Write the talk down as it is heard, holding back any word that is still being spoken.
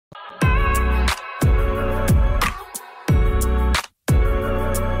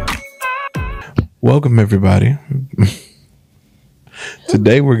Welcome, everybody.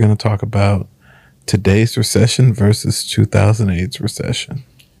 Today, we're going to talk about today's recession versus 2008's recession.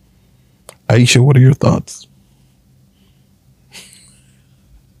 Aisha, what are your thoughts?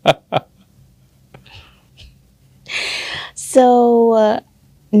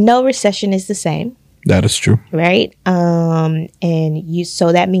 No recession is the same, That is true. right?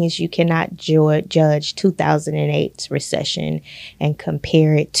 So that means you cannot judge 2008's recession and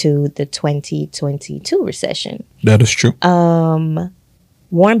compare it to the 2022 recession. That is true.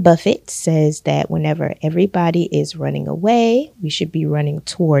 Warren Buffett says that whenever everybody is running away, we should be running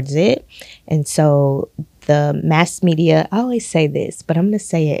towards it. And so the mass media, I always say this, but I'm going to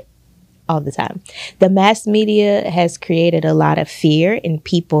say it all the time. The mass media has created a lot of fear in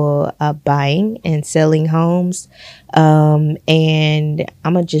people buying and selling homes. And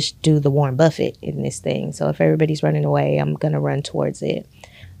I'm going to just do the Warren Buffett in this thing. So if everybody's running away, I'm going to run towards it.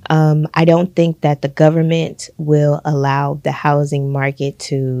 I don't think that the government will allow the housing market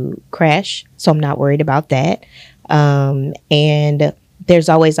to crash. So I'm not worried about that. And there's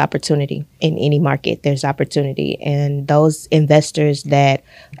always opportunity in any market. There's opportunity. And those investors that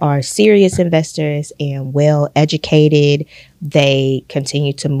are serious investors and well educated, they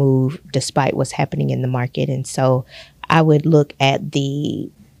continue to move despite what's happening in the market. And so I would look at the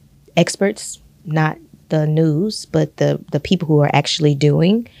experts, not the news, but the people who are actually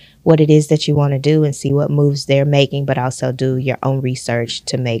doing what it is that you want to do and see what moves they're making, but also do your own research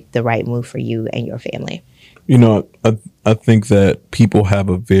to make the right move for you and your family. You know, I think that people have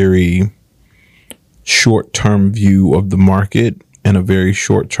a very short-term view of the market and a very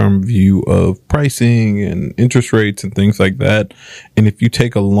short-term view of pricing and interest rates and things like that. And if you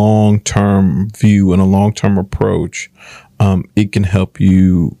take a long-term view and a long-term approach, it can help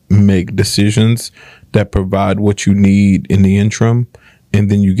you make decisions that provide what you need in the interim, and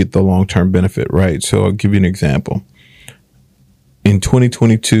then you get the long-term benefit, right? So I'll give you an example. In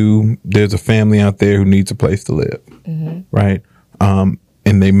 2022, there's a family out there who needs a place to live, right? And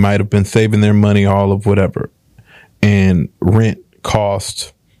they might have been saving their money, all of whatever. And rent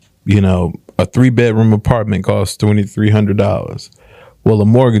cost, a 3-bedroom apartment costs $2,300. Well, a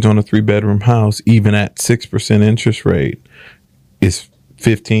mortgage on a 3-bedroom house, even at 6% interest rate, is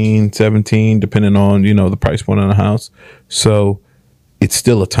 15, 17, depending on, the price point on the house. So it's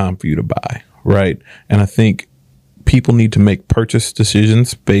still a time for you to buy, right? And I think people need to make purchase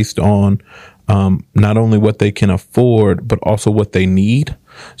decisions based on not only what they can afford, but also what they need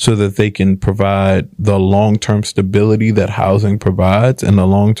so that they can provide the long-term stability that housing provides and the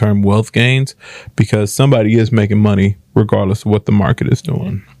long-term wealth gains, because somebody is making money regardless of what the market is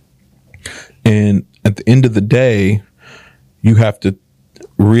doing. And at the end of the day, you have to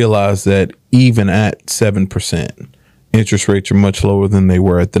realize that even at 7%, interest rates are much lower than they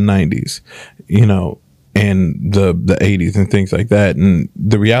were at the 90s, and the 80s and things like that. And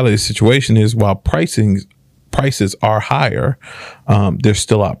the reality of the situation is, while prices are higher, there's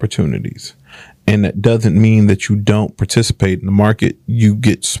still opportunities. And that doesn't mean that you don't participate in the market. You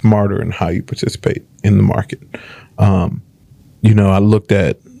get smarter in how you participate in the market. I looked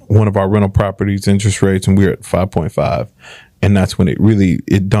at one of our rental properties interest rates, and we were at 5.5. And that's when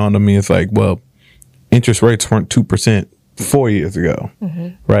it dawned on me. It's like, well, interest rates weren't 2% 4 years ago,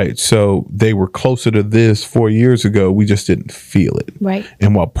 right? So they were closer to this 4 years ago. We just didn't feel it. Right.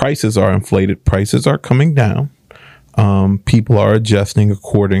 And while prices are inflated, prices are coming down. People are adjusting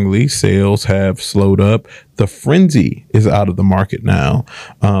accordingly. Sales have slowed up. The frenzy is out of the market now,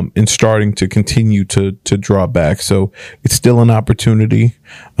 and starting to continue to draw back. So it's still an opportunity.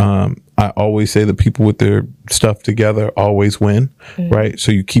 I always say that people with their stuff together always win, right?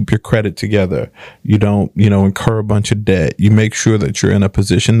 So you keep your credit together. You don't, incur a bunch of debt. You make sure that you're in a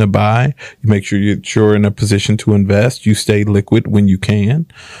position to buy. You make sure you're in a position to invest. You stay liquid when you can.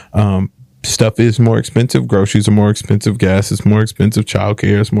 Stuff is more expensive. Groceries are more expensive. Gas is more expensive.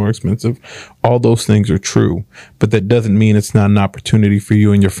 Childcare is more expensive. All those things are true, but that doesn't mean it's not an opportunity for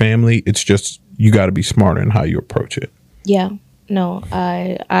you and your family. It's just, you got to be smarter in how you approach it. Yeah. No,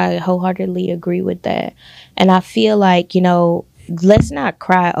 I wholeheartedly agree with that. And I feel like, let's not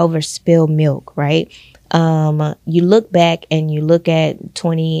cry over spilled milk, right? You look back and you look at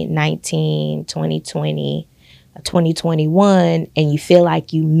 2019, 2020, 2021, and you feel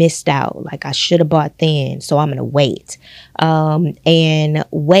like you missed out. Like, I should have bought then, so I'm going to wait. And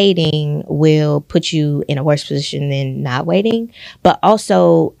waiting will put you in a worse position than not waiting. But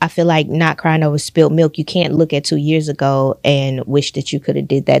also, I feel like not crying over spilled milk. You can't look at 2 years ago and wish that you could have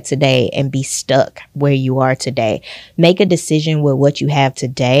did that today and be stuck where you are today. Make a decision with what you have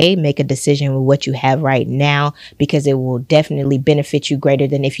today. Make a decision with what you have right now, because it will definitely benefit you greater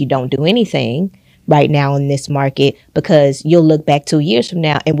than if you don't do anything. right now in this market, because you'll look back 2 years from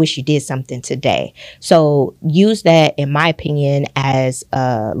now and wish you did something today. So use that, in my opinion, as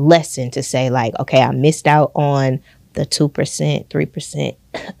a lesson to say, like, okay, I missed out on the 2%, 3%.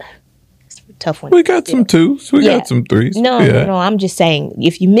 Tough one. We got some twos. We got some threes. No, I'm just saying,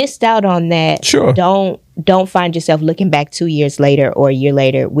 if you missed out on that, sure, don't find yourself looking back 2 years later or a year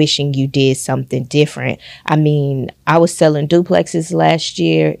later wishing you did something different. I mean, I was selling duplexes last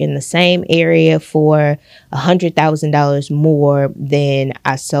year in the same area for $100,000 more than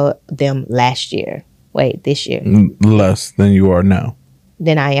I sold them last year. Wait, this year. Less than you are now.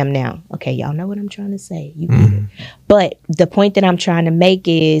 Than I am now. Okay, y'all know what I'm trying to say. You get it. But the point that I'm trying to make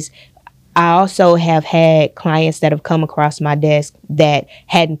is, I also have had clients that have come across my desk that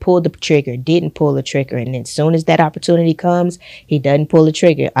hadn't pulled the trigger, didn't pull the trigger. And then as soon as that opportunity comes, he doesn't pull the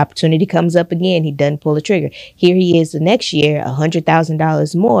trigger. Opportunity comes up again, he doesn't pull the trigger. Here he is the next year,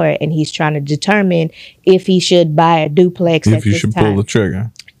 $100,000 more, and he's trying to determine if he should buy a duplex at this time. If he should pull the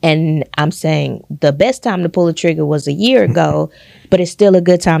trigger. And I'm saying the best time to pull the trigger was a year ago, but it's still a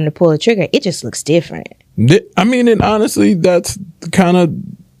good time to pull the trigger. It just looks different. I mean, and honestly, that's kind of,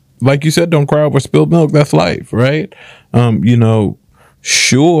 like you said, don't cry over spilled milk. That's life, right?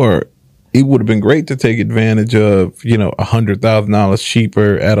 Sure, it would have been great to take advantage of, $100,000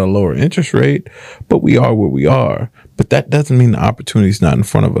 cheaper at a lower interest rate, but we are where we are. But that doesn't mean the opportunity is not in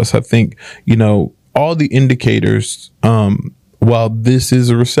front of us. I think, all the indicators, while this is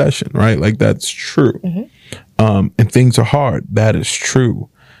a recession, right? Like, that's true. And things are hard. That is true.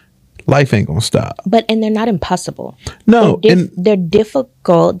 Life ain't gonna stop. And they're not impossible. No. They're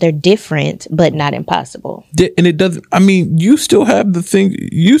difficult. They're different, but not impossible. And it doesn't, I mean, you still have the thing,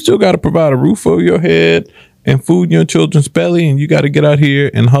 you still got to provide a roof over your head and food in your children's belly, and you got to get out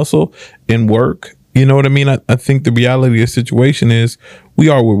here and hustle and work. You know what I mean? I think the reality of the situation is we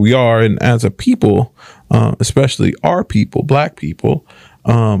are where we are. And as a people, especially our people, Black people,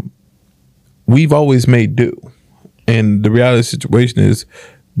 we've always made do. And the reality of the situation is,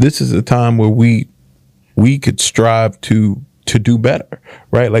 this is a time where we could strive to do better,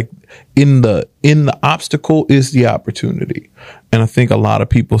 right? Like, in the obstacle is the opportunity. And I think a lot of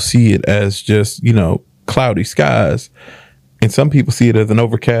people see it as just, cloudy skies. And some people see it as an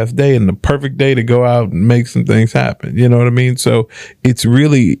overcast day and the perfect day to go out and make some things happen. You know what I mean? So it's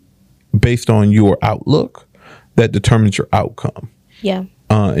really based on your outlook that determines your outcome. Yeah.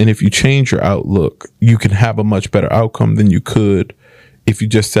 And if you change your outlook, you can have a much better outcome than you could if you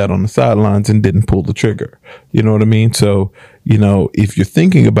just sat on the sidelines and didn't pull the trigger. You know what I mean? So, if you're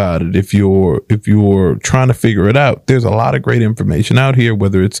thinking about it, if you're trying to figure it out, there's a lot of great information out here,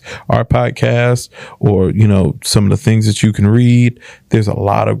 whether it's our podcast or, some of the things that you can read. There's a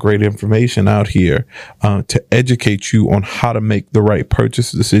lot of great information out here to educate you on how to make the right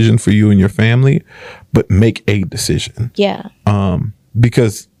purchase decision for you and your family, but make a decision. Yeah.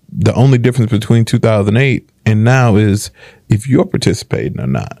 Because the only difference between 2008 and now is if you're participating or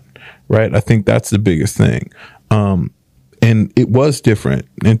not, right? I think that's the biggest thing. And it was different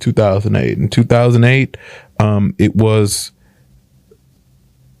in 2008. In 2008, it was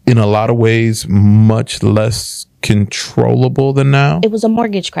in a lot of ways much less controllable than now. It was a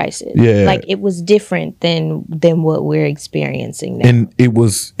mortgage crisis. Yeah. Like, it was different than what we're experiencing now. And it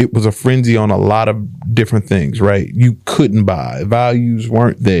was a frenzy on a lot of different things, right? You couldn't buy. Values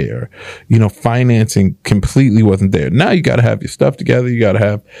weren't there. Financing completely wasn't there. Now you got to have your stuff together. You got to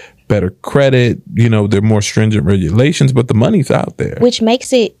have better credit. There are more stringent regulations, but the money's out there. Which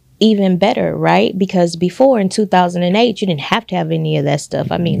makes it even better, right? Because before, in 2008, you didn't have to have any of that stuff.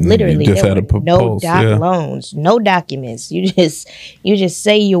 I mean, literally, there were no loans, no documents. You just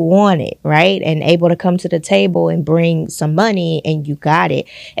say you want it, right? And able to come to the table and bring some money, and you got it.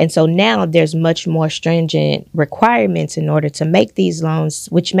 And so now there's much more stringent requirements in order to make these loans,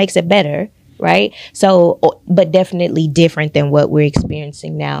 which makes it better. Right. So, but definitely different than what we're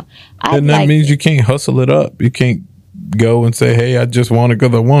experiencing now. And that means you can't hustle it up. You can't go and say, hey, I just want it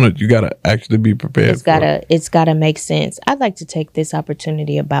because I want it. You got to actually be prepared. It's got to make sense. I'd like to take this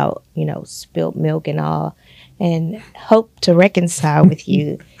opportunity about, spilled milk and all, and hope to reconcile with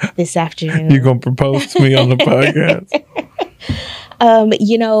you this afternoon. You're going to propose to me on the podcast?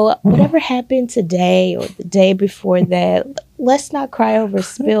 Whatever happened today or the day before that, let's not cry over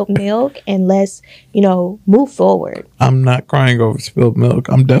spilled milk, and let's, move forward. I'm not crying over spilled milk.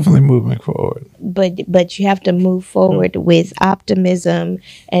 I'm definitely moving forward. But you have to move forward with optimism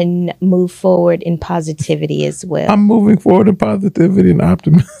and move forward in positivity as well. I'm moving forward in positivity and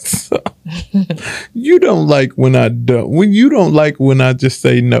optimism. You don't like when I just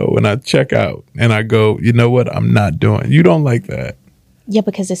say no and I check out and I go, you know what, I'm not doing. You don't like that. Yeah,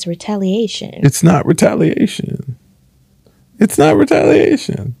 because it's retaliation. It's not retaliation. It's not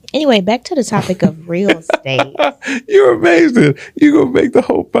retaliation. Anyway, back to the topic of real estate. You're amazing. You're going to make the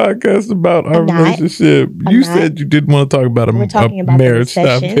whole podcast about our relationship. You said you didn't want to talk about We're talking about marriage the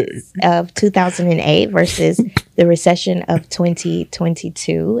recessions of 2008 versus the recession of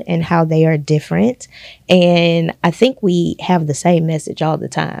 2022 and how they are different. And I think we have the same message all the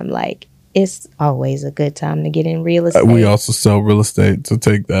time. Like, it's always a good time to get in real estate. We also sell real estate, so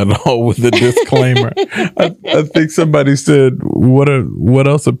take that all with a disclaimer. I think somebody said, what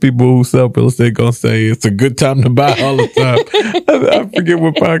else are people who sell real estate going to say? It's a good time to buy all the time. I forget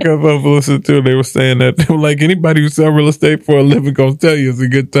what podcast I was listening to. They were saying that. They were like, anybody who sell real estate for a living going to tell you it's a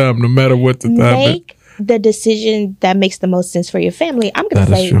good time no matter what the time is. The decision that makes the most sense for your family. I'm going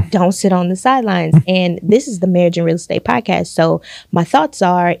to say, don't sit on the sidelines. And this is the Marriage and Real Estate podcast. So my thoughts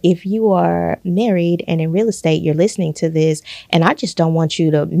are, if you are married and in real estate, you're listening to this, and I just don't want you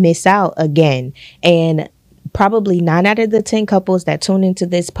to miss out again. And probably 9 out of the 10 couples that tune into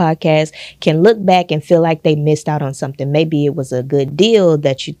this podcast can look back and feel like they missed out on something. Maybe it was a good deal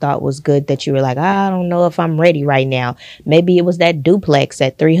that you thought was good, that you were like, I don't know if I'm ready right now. Maybe it was that duplex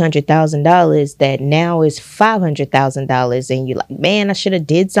at $300,000 that now is $500,000. And you're like, man, I should have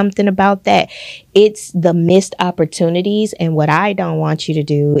did something about that. It's the missed opportunities. And what I don't want you to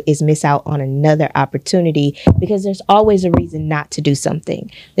do is miss out on another opportunity, because there's always a reason not to do something.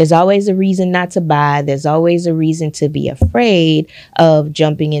 There's always a reason not to buy. There's always a reason to be afraid of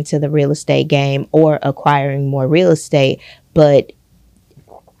jumping into the real estate game or acquiring more real estate. But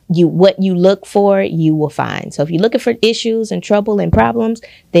what you look for, you will find. So if you're looking for issues and trouble and problems,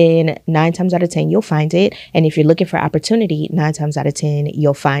 then 9 times out of 10, you'll find it. And if you're looking for opportunity, 9 times out of 10,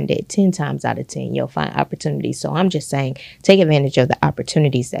 you'll find it. 10 times out of 10, you'll find opportunity. So I'm just saying, take advantage of the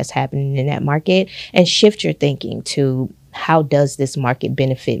opportunities that's happening in that market and shift your thinking to, how does this market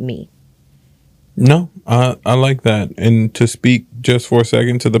benefit me? No, I like that. And to speak just for a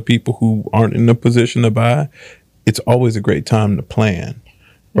second to the people who aren't in a position to buy, it's always a great time to plan.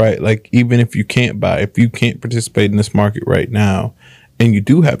 Right? Like, even if you can't buy, if you can't participate in this market right now and you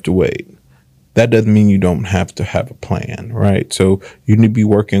do have to wait, that doesn't mean you don't have to have a plan, right? So you need to be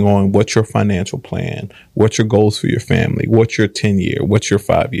working on what's your financial plan, what's your goals for your family, what's your 10-year, what's your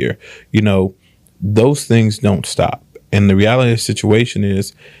 5-year. You know, those things don't stop. And the reality of the situation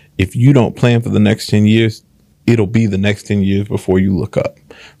is, if you don't plan for the next 10 years, it'll be the next 10 years before you look up.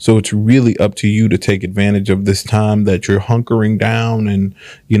 So it's really up to you to take advantage of this time that you're hunkering down and,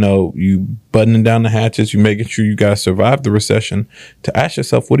 you know, you buttoning down the hatches, you making sure you guys survive the recession, to ask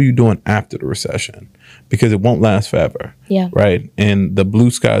yourself, what are you doing after the recession? Because it won't last forever. Yeah. Right. And the blue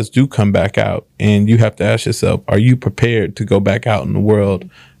skies do come back out, and you have to ask yourself, are you prepared to go back out in the world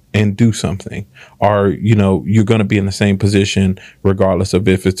and do something? Or, you know, you're going to be in the same position regardless of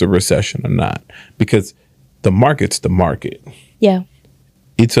if it's a recession or not, because the market's the market. Yeah.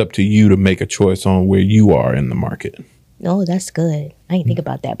 It's up to you to make a choice on where you are in the market. Oh, that's good. I didn't think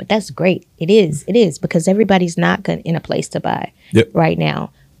about that, but that's great. It is. It is, because everybody's not in a place to buy right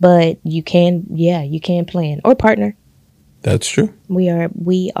now. But you can plan or partner. That's true.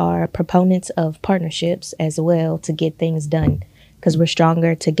 We are proponents of partnerships as well to get things done, because we're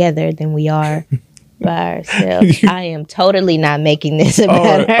stronger together than we are by ourselves. I am totally not making this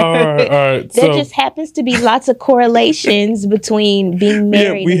about her. All right. There just happens to be lots of correlations between being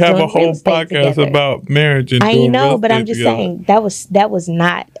married. Yeah, we and have doing a whole podcast together. about marriage. And I doing know, real but I'm estate just together. saying that was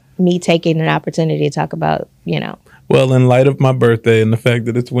not me taking an opportunity to talk about, you know. Well, in light of my birthday and the fact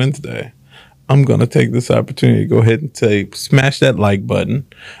that it's Wednesday, I'm going to take this opportunity to go ahead and smash that like button,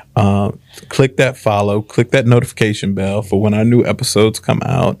 click that follow, click that notification bell for when our new episodes come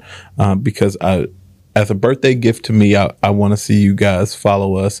out, because as a birthday gift to me, I want to see you guys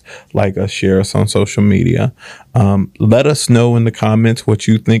follow us, like us, share us on social media. Let us know in the comments what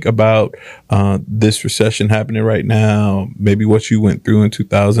you think about this recession happening right now, maybe what you went through in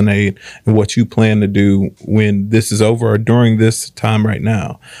 2008 and what you plan to do when this is over or during this time right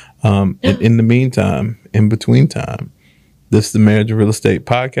now. In the meantime, in between time, this is the Marriage and Real Estate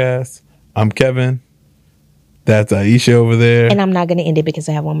Podcast. I'm Kevin. That's Aisha over there. And I'm not going to end it because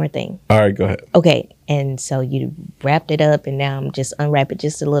I have one more thing. All right, go ahead. Okay. And so you wrapped it up, and now I'm just unwrap it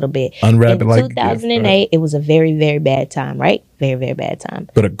just a little bit. Unwrap it like 2008, it was a very, very bad time, right? Very, very bad time.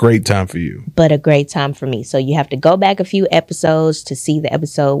 But a great time for you. But a great time for me. So you have to go back a few episodes to see the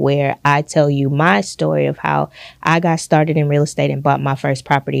episode where I tell you my story of how I got started in real estate and bought my first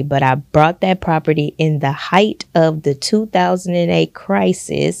property. But I bought that property in the height of the 2008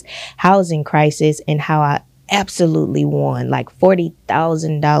 crisis, housing crisis, and how I absolutely won, like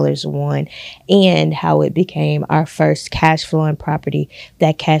 $40,000 won, and how it became our first cash flowing property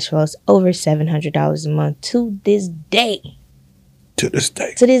that cash flows over $700 a month to this day. To this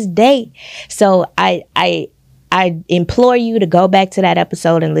day. To this day. So I implore you to go back to that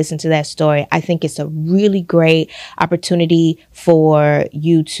episode and listen to that story. I think it's a really great opportunity for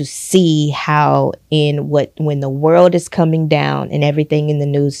you to see how when the world is coming down and everything in the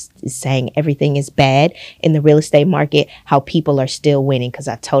news is saying everything is bad in the real estate market, how people are still winning, because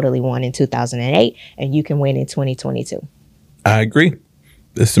I totally won in 2008 and you can win in 2022. I agree.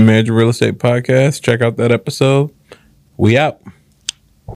 This is the Marriage and Real Estate Podcast. Check out that episode. We out.